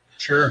sure.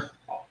 Sure.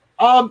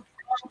 A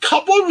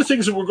couple of the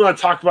things that we're going to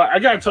talk about, I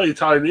got to tell you,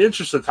 Todd, in the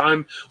interest of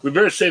time, we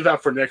better save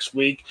that for next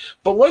week.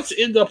 But let's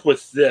end up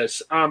with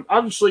this.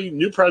 Obviously,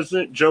 new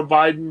president, Joe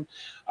Biden.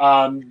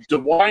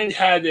 DeWine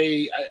had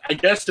I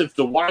guess if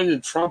DeWine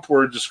and Trump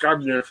were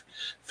describing their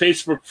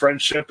Facebook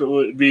friendship,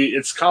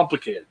 it's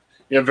complicated.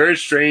 Very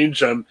strange.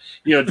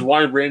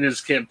 DeWine ran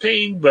his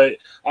campaign, but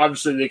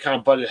obviously they kind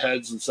of butted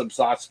heads and some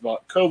thoughts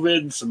about COVID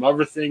and some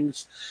other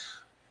things.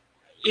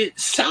 It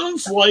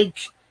sounds like,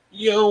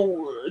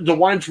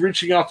 DeWine's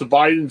reaching out to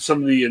Biden in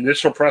some of the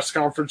initial press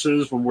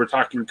conferences when we're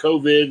talking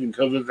COVID and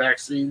COVID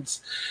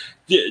vaccines.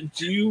 Do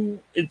you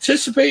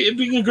anticipate it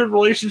being a good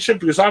relationship?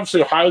 Because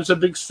obviously Ohio's a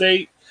big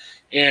state,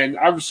 and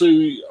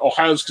obviously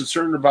Ohio's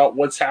concerned about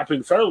what's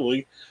happening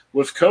federally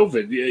with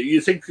COVID.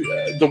 You think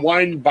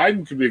DeWine and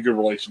Biden could be a good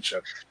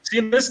relationship? See,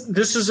 this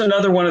is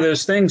another one of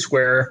those things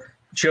where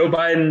Joe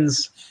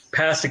Biden's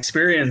past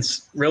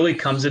experience really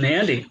comes in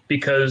handy,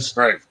 because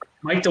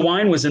Mike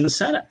DeWine was in the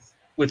Senate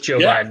with Joe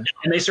Biden,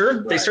 and they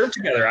served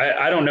together.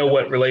 I don't know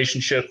what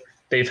relationship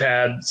they've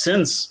had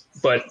since,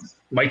 but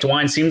Mike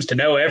DeWine seems to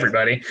know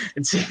everybody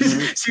and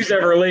seems to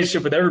have a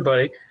relationship with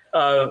everybody.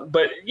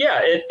 But yeah,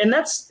 and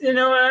that's,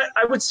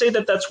 I would say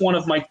that that's one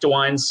of Mike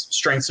DeWine's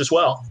strengths as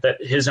well,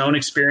 that his own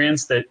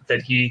experience, that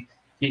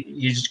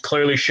he's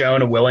clearly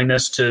shown a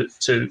willingness to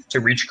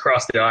reach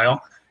across the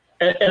aisle.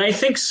 And I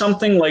think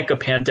something like a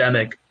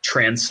pandemic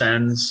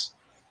transcends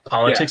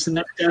politics in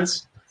that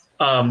sense.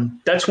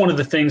 That's one of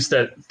the things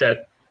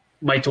that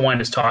Mike DeWine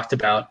has talked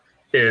about,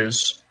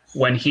 is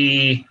when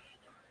he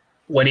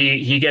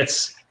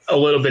gets a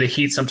little bit of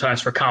heat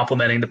sometimes for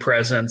complimenting the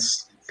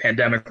president's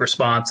pandemic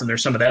response, and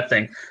there's some of that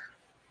thing.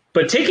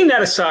 But taking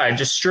that aside,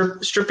 just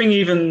stripping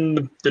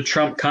even the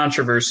Trump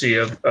controversy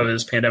of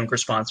his pandemic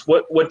response,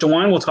 what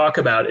DeWine will talk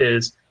about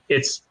is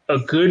it's a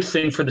good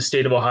thing for the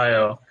state of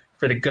Ohio,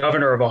 for the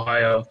governor of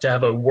Ohio, to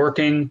have a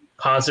working,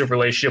 positive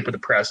relationship with the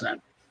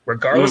president,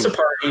 regardless of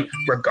party,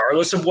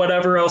 regardless of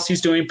whatever else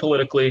he's doing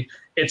politically.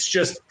 It's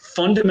just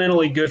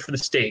fundamentally good for the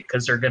state,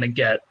 because they're going to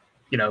get,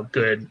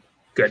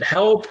 good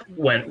help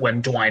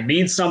when DeWine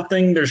needs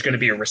something. There's going to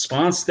be a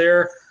response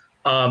there.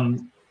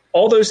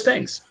 All those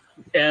things.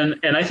 And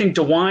I think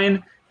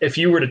DeWine, if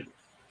you were to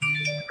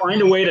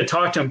find a way to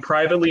talk to him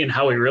privately and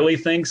how he really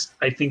thinks,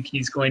 I think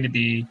he's going to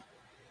be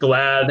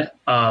glad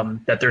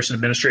that there's an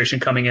administration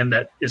coming in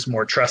that is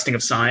more trusting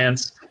of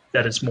science,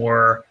 that is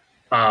more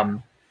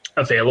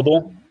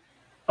available.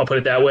 I'll put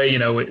it that way.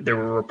 There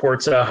were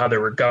reports of how there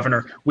were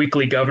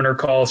weekly governor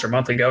calls or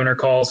monthly governor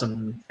calls,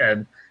 and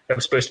it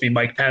was supposed to be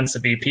Mike Pence, the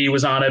VP,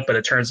 was on it, but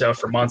it turns out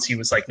for months he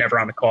was like never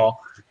on the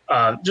call.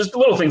 Just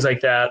little things like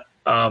that.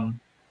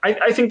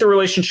 I think the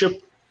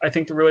relationship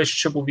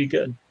will be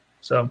good.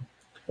 So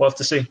we'll have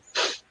to see.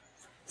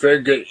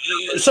 Very good.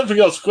 Something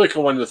else quick I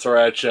wanted to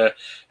throw at you.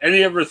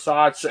 Any other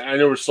thoughts? I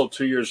know we're still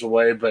 2 years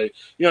away, but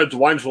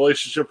DeWine's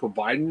relationship with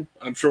Biden,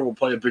 I'm sure will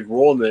play a big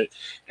role in it.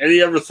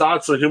 Any other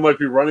thoughts on who might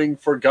be running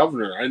for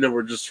governor? I know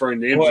we're just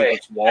throwing names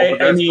against the wall, but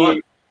that's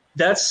fun.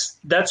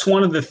 That's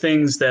one of the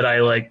things that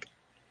I like.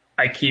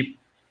 I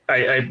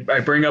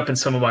bring up in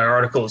some of my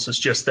articles is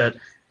just that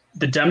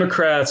the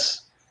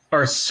Democrats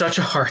are such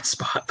a hard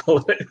spot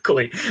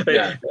politically.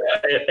 Yeah.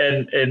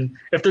 And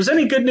if there's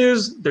any good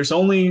news, there's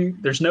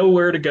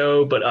nowhere to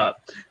go but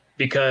up,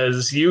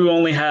 because you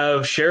only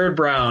have Sherrod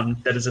Brown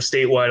that is a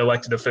statewide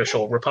elected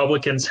official.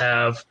 Republicans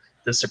have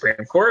the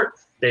Supreme Court.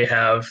 They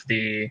have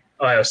the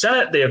Ohio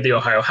Senate. They have the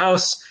Ohio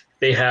House.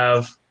 They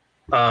have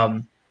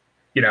 12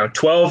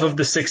 of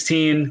the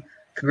 16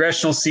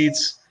 congressional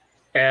seats.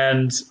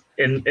 And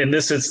in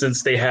this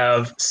instance, they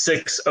have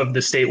 6 of the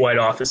statewide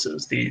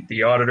offices: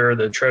 the auditor,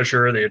 the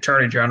treasurer, the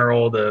attorney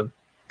general, the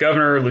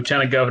governor,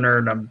 lieutenant governor,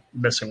 and I'm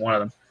missing one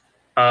of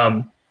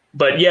them.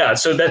 But yeah,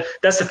 so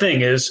that's the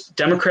thing is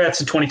Democrats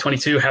in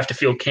 2022 have to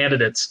field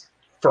candidates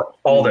for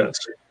all those: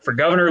 for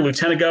governor,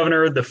 lieutenant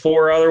governor, the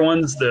 4 other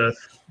ones,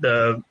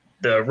 the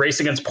race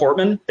against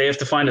Portman. They have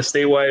to find a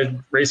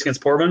statewide race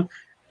against Portman,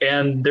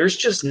 and there's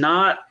just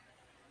not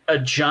a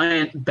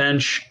giant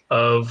bench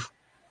of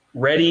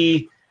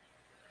ready,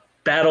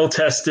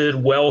 battle-tested,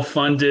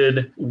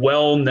 well-funded,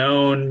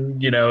 well-known,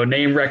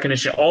 name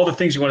recognition, all the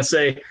things you want to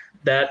say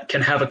that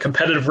can have a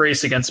competitive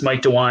race against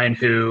Mike DeWine,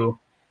 who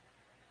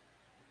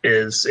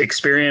is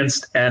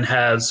experienced and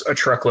has a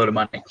truckload of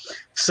money.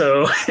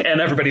 So, and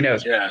everybody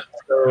knows. Yeah.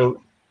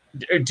 So,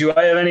 do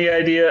I have any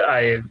idea?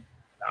 I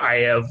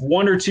have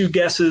 1 or 2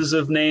 guesses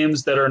of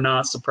names that are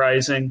not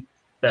surprising,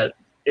 that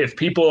if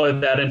people are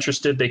that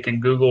interested, they can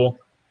Google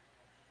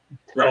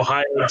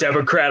Ohio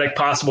Democratic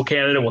possible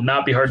candidate. Will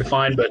not be hard to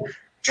find. But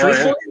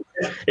truthfully,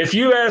 if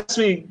you ask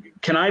me,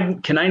 can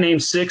I name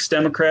 6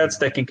 Democrats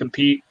that can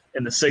compete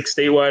in the 6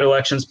 statewide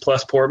elections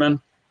plus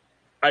Portman?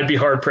 I'd be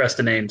hard pressed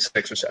to name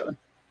 6 or 7.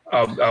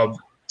 I'll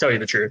tell you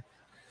the truth.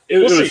 It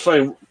was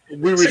funny.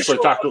 We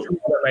recently talked.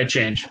 That might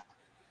change.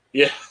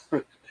 Yeah.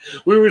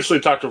 We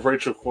recently talked to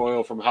Rachel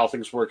Coyle from How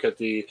Things Work at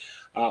the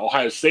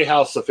Ohio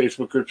Statehouse, the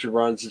Facebook group she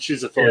runs, and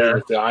she's affiliated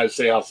with the Ohio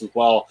Statehouse as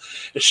well.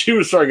 And she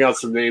was throwing out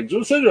some names. It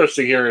was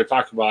interesting hearing her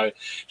talk about it.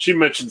 She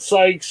mentioned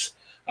Sykes.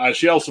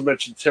 She also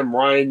mentioned Tim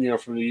Ryan,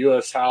 from the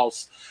U.S.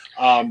 House.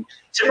 Tim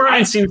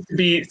Ryan seems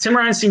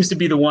to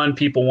be the one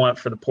people want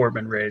for the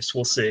Portman race.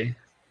 We'll see.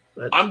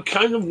 But I'm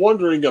kind of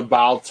wondering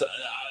about.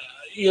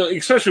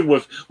 Especially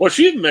with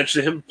she had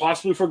mentioned him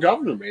possibly for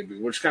governor, maybe,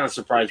 which kind of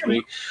surprised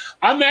me.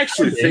 I'm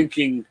actually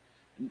thinking,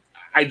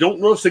 I don't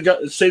know if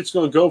the state's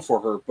going to go for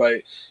her,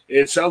 but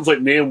it sounds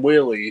like Nan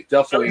Whaley,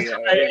 definitely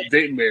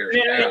Dayton mayor.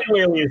 Nan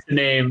Whaley is the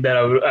name that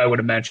I would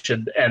have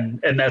mentioned,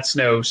 and that's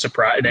no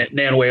surprise.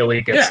 Nan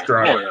Whaley gets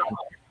thrown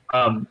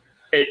around.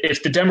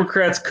 If the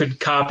Democrats could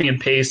copy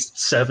and paste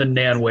 7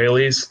 Nan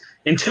Whaleys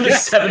into the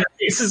 7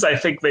 races, I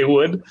think they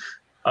would.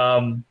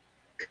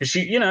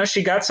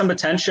 She got some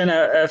attention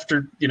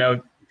after,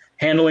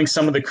 handling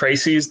some of the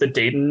crises that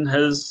Dayton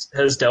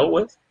has dealt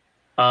with.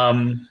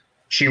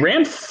 She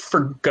ran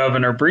for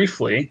governor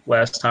briefly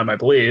last time, I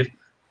believe.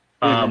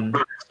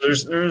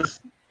 There's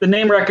the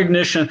name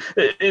recognition.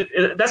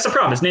 That's the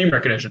problem, is name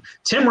recognition.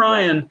 Tim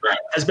Ryan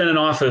has been in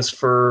office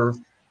for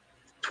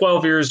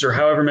 12 years or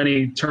however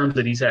many terms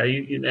that he's had,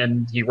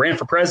 and he ran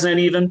for president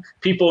even.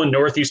 People in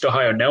Northeast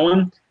Ohio know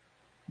him.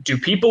 Do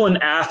people in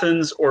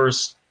Athens or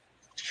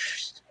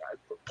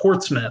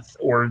Portsmouth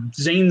or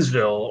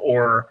Zanesville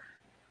or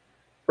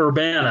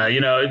Urbana,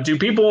 do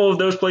people of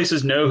those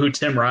places know who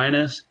Tim Ryan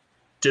is?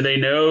 Do they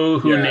know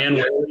who Nan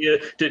Whaley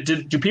is?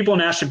 Do people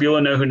in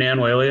Ashtabula know who Nan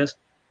Whaley is?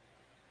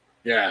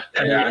 Yeah,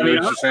 I know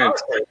what you're saying.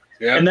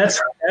 Yeah. And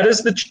that's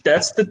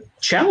the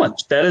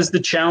challenge. That is the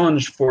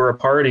challenge for a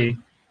party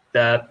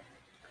that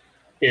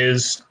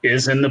is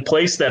in the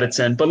place that it's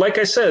in. But like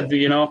I said,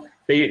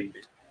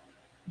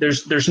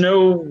 there's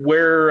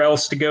nowhere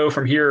else to go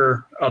from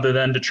here other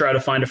than to try to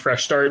find a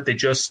fresh start. They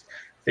just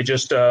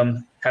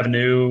have a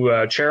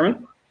new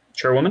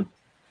chairwoman.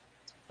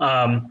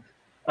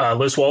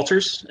 Liz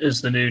Walters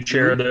is the new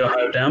chair of the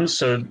Ohio Dems.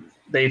 So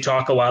they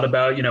talk a lot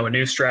about, a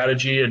new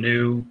strategy, a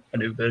new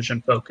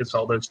vision, focus,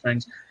 all those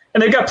things.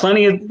 And they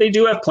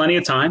do have plenty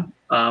of time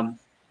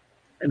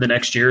in the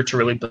next year to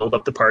really build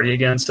up the party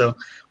again. So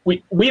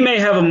we may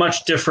have a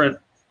much different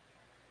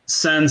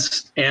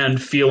sense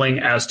and feeling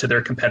as to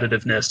their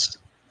competitiveness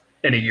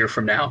in a year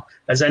from now.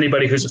 As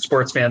anybody who's a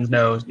sports fan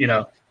knows, you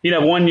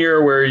have 1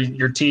 year where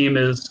your team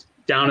is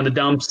down in the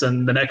dumps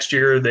and the next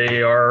year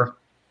they are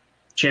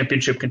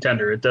championship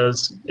contender. It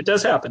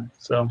does happen.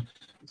 So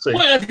See.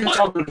 Well, I think it's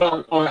talking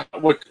about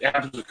what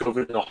happens with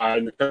COVID in Ohio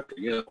and the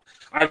country.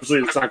 Obviously,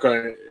 it's not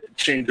going to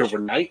change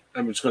overnight.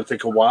 I mean, it's going to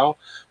take a while,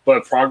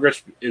 but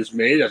progress is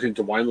made. I think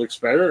the wine looks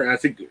better, and I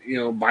think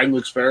wine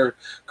looks better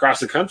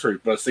across the country.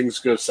 But if things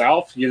go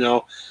south,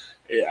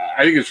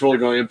 I think it's really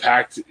going to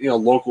impact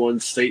local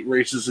and state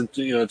races in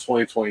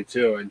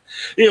 2022. And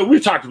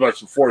we've talked about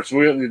this before, so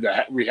we don't need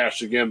to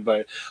rehash again.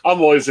 But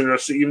I'm always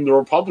interested, even the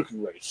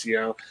Republican race.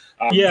 Yeah,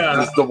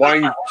 the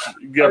wine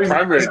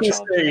primary.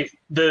 Say,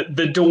 the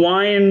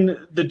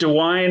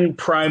DeWine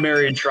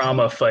primary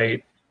drama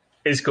fight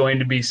is going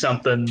to be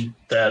something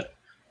that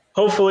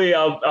hopefully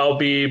I'll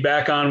be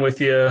back on with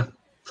you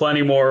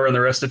plenty more in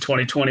the rest of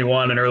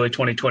 2021 and early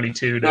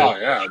 2022 to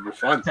it'd be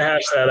fun to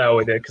hash that out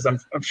with you, because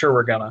I'm sure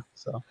we're gonna.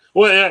 So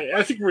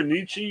I think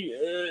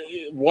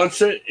Renici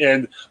wants it,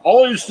 and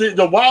always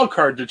the wild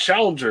card, the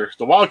challenger,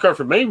 the wild card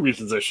for many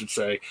reasons, I should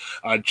say.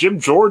 Jim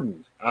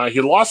Jordan, he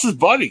lost his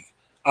buddy.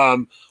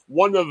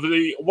 One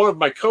of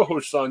my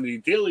co-hosts on the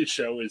Daily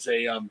Show is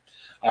a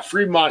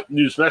Fremont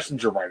News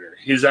Messenger writer.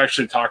 He's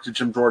actually talked to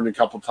Jim Jordan a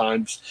couple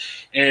times,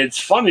 and it's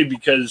funny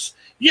because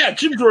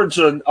Jim Jordan's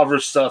done other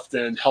stuff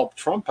than help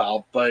Trump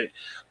out, but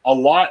a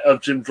lot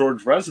of Jim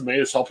Jordan's resume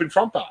is helping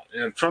Trump out.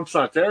 And if Trump's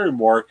not there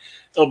anymore,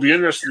 it'll be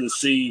interesting to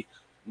see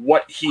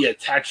what he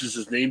attaches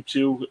his name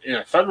to in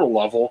a federal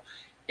level,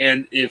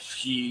 and if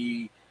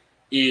he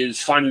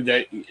is finding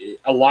that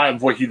a lot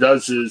of what he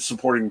does is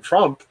supporting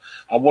Trump.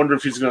 I wonder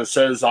if he's going to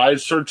set his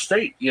eyes third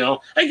state.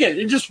 Again,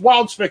 it's just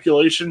wild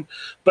speculation,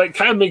 but it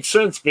kind of makes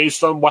sense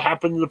based on what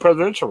happened in the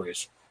presidential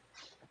race.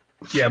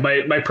 Yeah,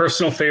 my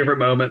personal favorite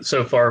moment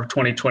so far of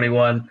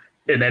 2021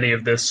 in any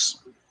of this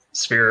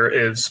sphere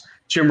is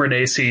Jim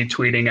Renacci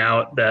tweeting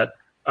out that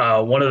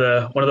one of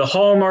the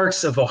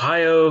hallmarks of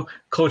Ohio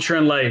culture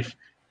and life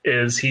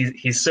is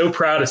he's so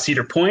proud of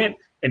Cedar Point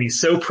and he's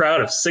so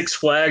proud of Six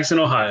Flags in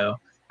Ohio,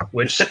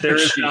 which there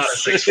is not a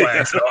Six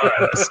Flags in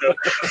Ohio. So.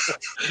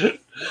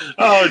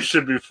 Oh, it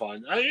should be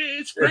fun.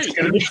 It's great.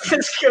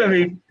 It's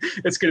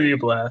gonna be a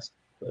blast.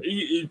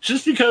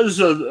 Just because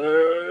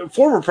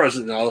former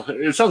president, now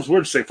it sounds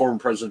weird to say former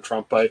President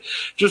Trump, but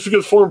just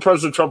because former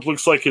President Trump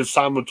looks like his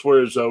time on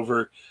Twitter is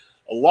over,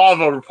 a lot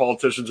of other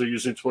politicians are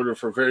using Twitter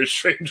for very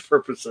strange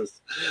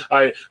purposes.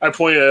 I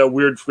pointed at a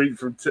weird tweet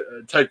from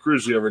Ted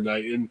Cruz the other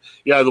night, and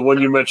the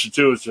one you mentioned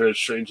too is very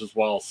strange as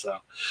well. So,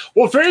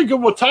 well, very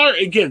good. Well, Tyler,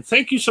 again,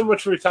 thank you so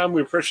much for your time.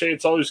 We appreciate it.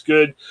 It's always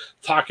good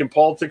talking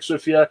politics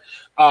with you.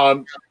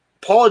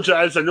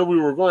 Apologize. I know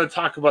we were going to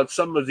talk about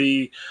some of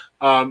the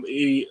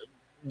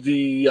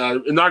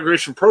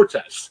inauguration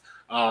protests,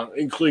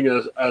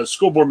 including a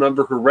school board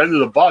member who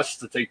rented a bus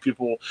to take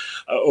people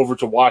over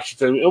to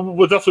Washington. And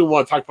we'll definitely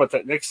want to talk about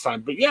that next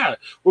time. But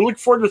we're looking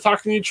forward to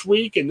talking each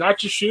week, and not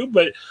just you,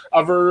 but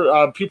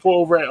other people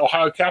over at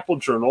Ohio Capitol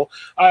Journal.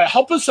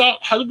 Help us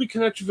out. How do we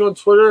connect with you on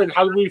Twitter, and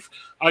how do we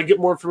get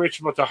more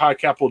information about the Ohio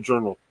Capitol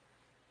Journal?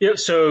 Yep.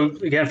 So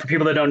again, for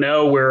people that don't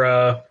know, we're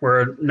a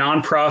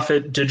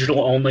nonprofit,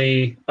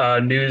 digital-only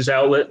news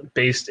outlet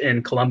based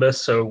in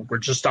Columbus. So we're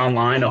just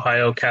online,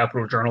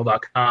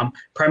 OhioCapitolJournal.com.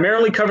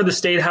 Primarily cover the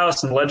State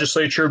House and the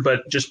legislature,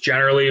 but just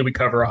generally we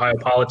cover Ohio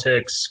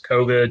politics,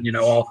 COVID,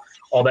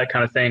 all that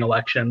kind of thing,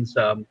 elections,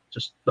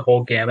 just the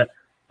whole gamut.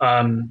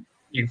 You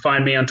can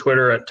find me on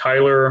Twitter at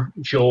Tyler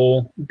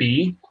Joel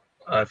B.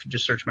 If you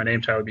just search my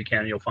name, Tyler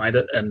Buchanan, you'll find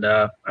it. And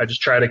I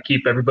just try to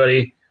keep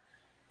everybody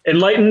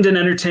enlightened and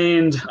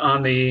entertained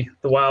on the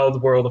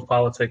wild world of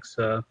politics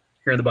here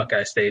in the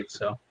Buckeye State.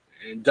 So,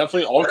 and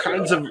definitely all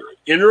kinds of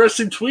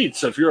interesting tweets.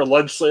 So if you're a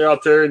legislator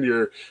out there and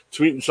you're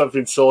tweeting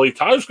something silly,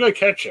 Tyler's going to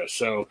catch you.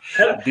 So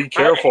be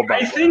careful about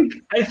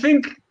that. I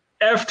think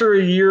after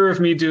a year of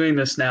me doing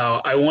this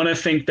now, I want to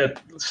think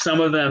that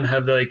some of them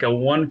have like a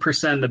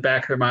 1% in the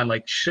back of their mind.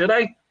 Like, should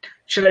I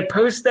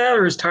post that,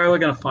 or is Tyler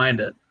going to find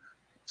it?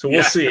 So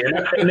we'll see.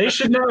 And they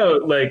should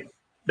know,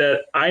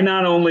 that I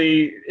not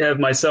only have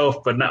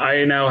myself, but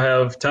I now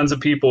have tons of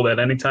people that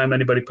anytime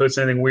anybody posts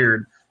anything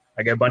weird,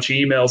 I get a bunch of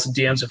emails and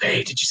DMs of,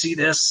 hey, did you see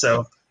this?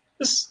 So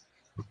just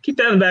keep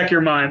that in the back of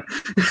your mind.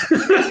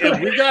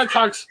 And we got to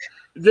talk.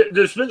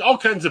 There's been all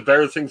kinds of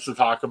better things to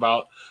talk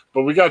about,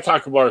 but we got to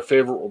talk about our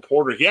favorite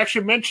reporter. He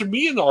actually mentioned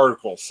me in the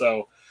article.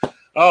 So,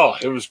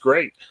 it was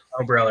great.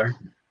 Oh, brother.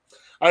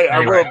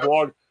 I wrote a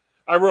blog.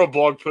 I wrote a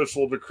blog post a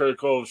little bit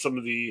critical of some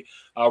of the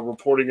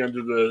reporting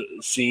under the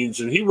scenes,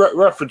 and he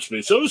referenced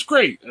me. So it was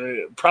great.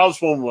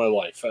 Proudest moment of my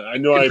life. I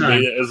know I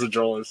made it as a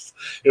journalist.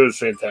 It was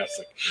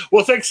fantastic.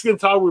 Well, thanks again,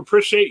 Todd. We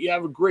appreciate you.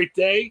 Have a great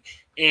day.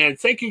 And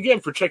thank you again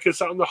for checking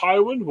us out on the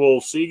Ohioan.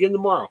 We'll see you again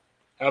tomorrow.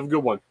 Have a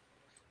good one.